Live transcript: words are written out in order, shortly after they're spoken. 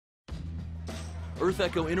Earth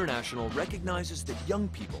Echo International recognizes that young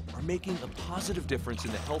people are making a positive difference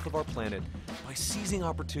in the health of our planet by seizing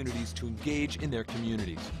opportunities to engage in their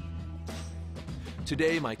communities.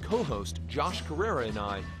 Today, my co-host Josh Carrera and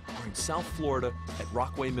I are in South Florida at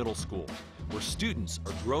Rockway Middle School, where students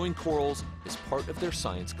are growing corals as part of their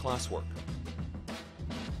science classwork.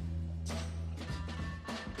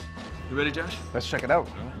 You ready, Josh? Let's check it out.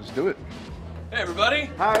 Let's do it. Hey, everybody.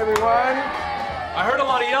 Hi, everyone. I heard a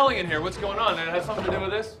lot of yelling in here. What's going on? Did it have something to do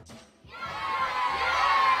with this?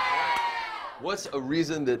 What's a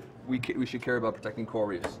reason that we should care about protecting coral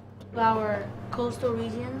reefs? Our coastal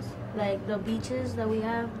regions, like the beaches that we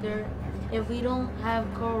have, if we don't have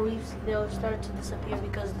coral reefs, they'll start to disappear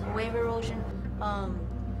because of wave erosion,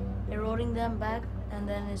 eroding them back, and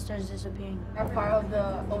then it starts disappearing. Are part of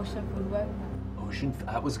the ocean food web. Ocean,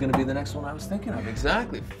 that was going to be the next one I was thinking of.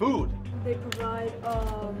 Exactly, food. They provide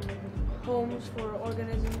homes for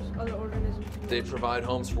organisms, other organisms. They provide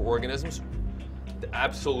homes for organisms.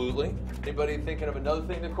 Absolutely. Anybody thinking of another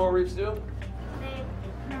thing that coral reefs do? They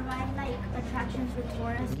provide like attractions for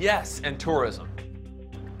tourists. Yes, and tourism.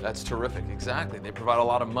 That's terrific, exactly. They provide a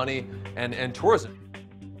lot of money and tourism.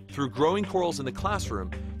 Through growing corals in the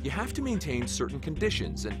classroom, you have to maintain certain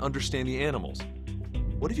conditions and understand the animals.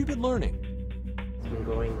 What have you been learning? I've been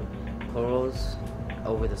growing corals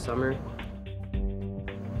over the summer.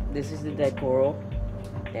 This is the dead coral,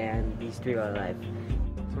 and these three are alive.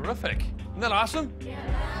 Terrific. Isn't that awesome?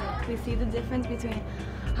 Yeah. We see the difference between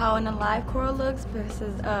how an alive coral looks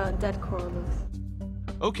versus a dead coral looks.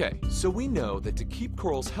 Okay, so we know that to keep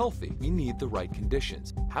corals healthy, we need the right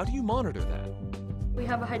conditions. How do you monitor that? We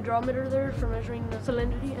have a hydrometer there for measuring the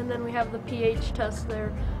salinity, and then we have the pH test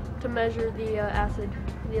there to measure the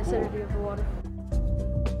acidity of the water.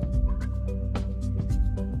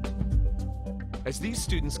 As these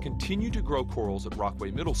students continue to grow corals at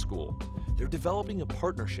Rockway Middle School, they're developing a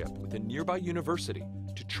partnership with a nearby university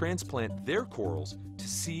to transplant their corals to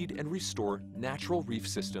seed and restore natural reef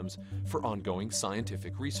systems for ongoing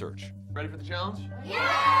scientific research. Ready for the challenge?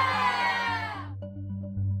 Yeah!